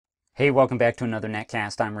Hey, welcome back to another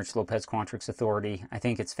Netcast. I'm Rich Lopez, Quantrix Authority. I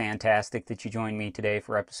think it's fantastic that you joined me today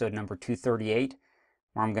for episode number 238,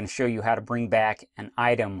 where I'm going to show you how to bring back an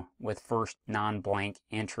item with first non-blank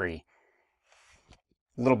entry.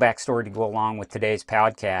 A little backstory to go along with today's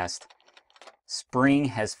podcast. Spring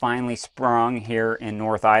has finally sprung here in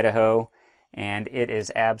North Idaho, and it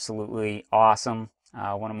is absolutely awesome.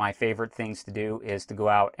 One of my favorite things to do is to go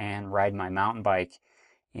out and ride my mountain bike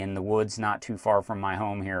in the woods not too far from my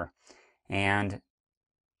home here. And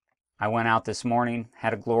I went out this morning,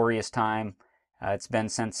 had a glorious time. It's been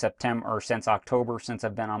since October since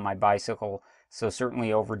I've been on my bicycle, so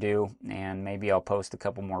certainly overdue, and maybe I'll post a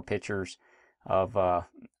couple more pictures of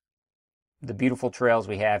the beautiful trails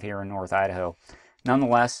we have here in North Idaho.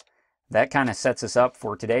 Nonetheless, that kind of sets us up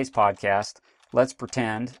for today's podcast. Let's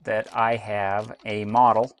pretend that I have a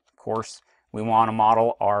model. Of course, we want to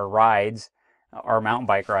model our rides, our mountain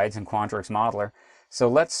bike rides in Quantrix Modeler. So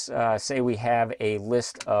let's say we have a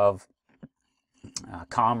list of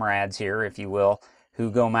comrades here, if you will, who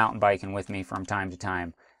go mountain biking with me from time to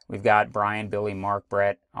time. We've got Brian, Billy, Mark,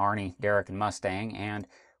 Brett, Arnie, Derek, and Mustang, and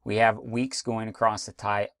we have weeks going across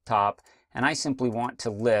the top, and I simply want to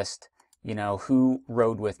list, who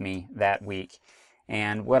rode with me that week.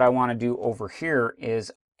 And what I want to do over here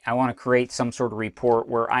is I want to create some sort of report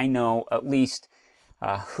where I know at least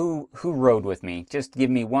who rode with me. Just give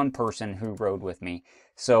me one person who rode with me.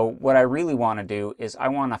 So what I really want to do is I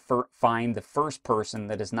want to find the first person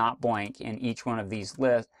that is not blank in each one of these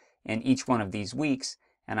lists, in each one of these weeks,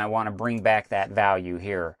 and I want to bring back that value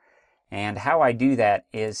here. And how I do that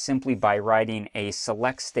is simply by writing a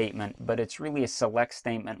select statement, but it's really a select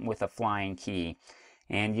statement with a flying key.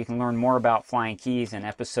 And you can learn more about flying keys in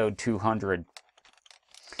episode 200.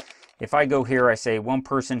 If I go here, I say one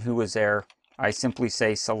person who was there, I simply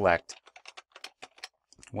say select.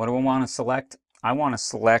 What do I want to select? I want to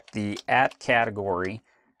select the at category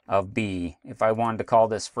of B. If I wanted to call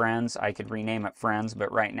this friends, I could rename it friends,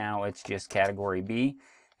 but right now it's just category B.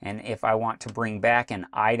 And if I want to bring back an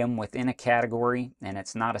item within a category and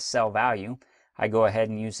it's not a cell value, I go ahead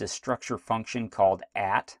and use this structure function called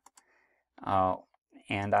at.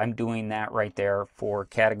 And I'm doing that right there for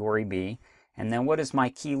category B. And then what is my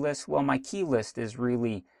key list? Well, my key list is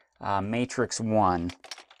really matrix 1.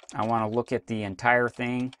 I want to look at the entire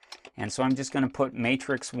thing, and so I'm just going to put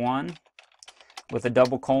matrix 1 with a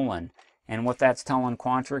double colon. And what that's telling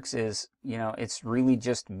Quantrix is, it's really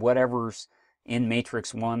just whatever's in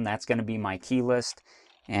matrix 1, that's going to be my key list.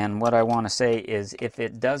 And what I want to say is if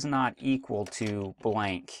it does not equal to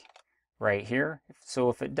blank right here,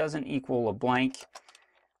 so if it doesn't equal a blank,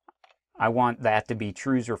 I want that to be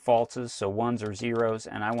trues or falses, so ones or zeros,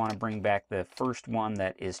 and I want to bring back the first one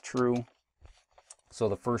that is true. So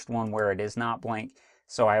the first one where it is not blank.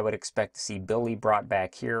 So I would expect to see Billy brought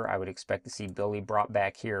back here. I would expect to see Billy brought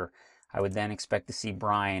back here. I would then expect to see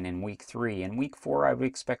Brian in week 3. In week 4, I would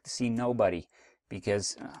expect to see nobody,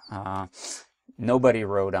 because nobody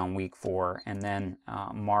rode on week 4. And then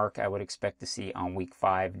Mark, I would expect to see on week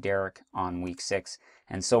 5, Derek on week 6,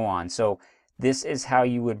 and so on. So this is how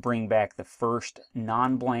you would bring back the first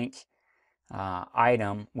non-blank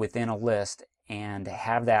item within a list and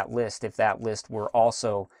have that list, if that list were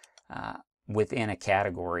also within a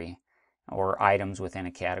category or items within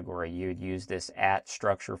a category. You'd use this at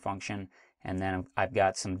structure function, and then I've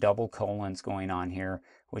got some double colons going on here,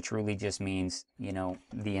 which really just means,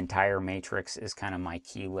 the entire matrix is kind of my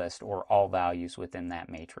key list, or all values within that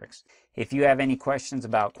matrix. If you have any questions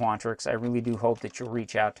about Quantrix, I really do hope that you'll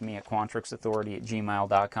reach out to me at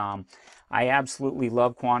quantrixauthority@gmail.com. I absolutely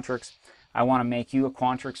love Quantrix. I want to make you a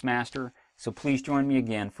Quantrix master, so please join me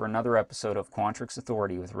again for another episode of Quantrix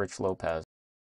Authority with Rich Lopez.